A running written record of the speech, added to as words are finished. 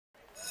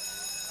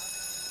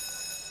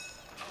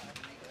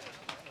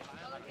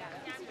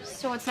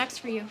So what's next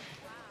for you?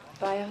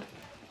 Bio.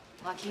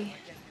 Lucky.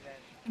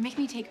 You make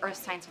me take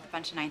Earth Science with a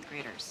bunch of 9th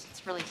graders.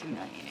 It's really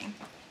humiliating.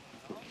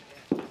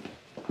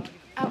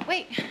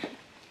 Wait.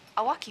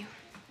 I'll walk you.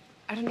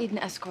 I don't need an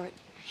escort.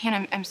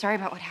 Hannah, I'm sorry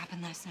about what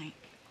happened last night.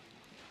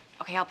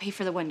 Okay, I'll pay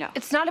for the window.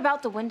 It's not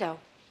about the window.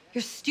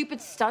 Your stupid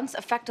stunts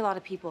affect a lot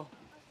of people.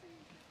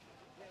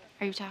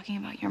 Are you talking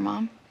about your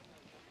mom?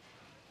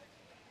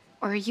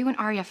 Or are you and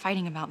Arya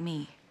fighting about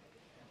me?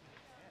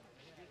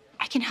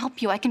 I can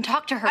help you. I can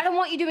talk to her. I don't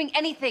want you doing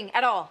anything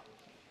at all.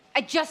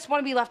 I just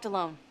want to be left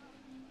alone.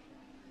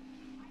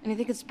 And I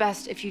think it's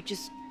best if you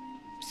just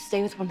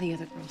stay with one of the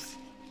other girls.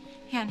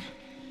 Han.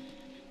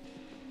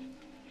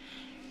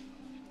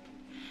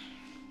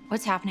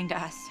 What's happening to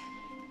us?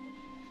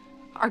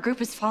 Our group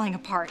is falling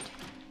apart.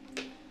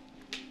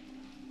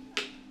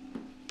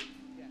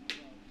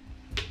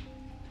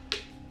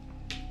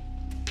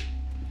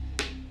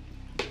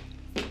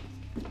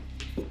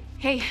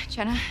 Hey,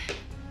 Jenna.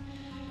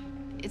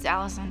 It's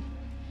Allison.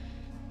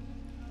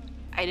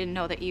 I didn't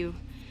know that you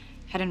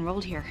had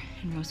enrolled here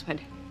in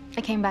Rosewood.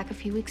 I came back a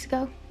few weeks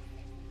ago.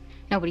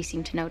 Nobody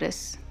seemed to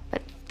notice,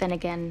 but then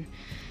again,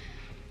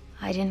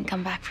 I didn't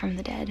come back from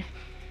the dead.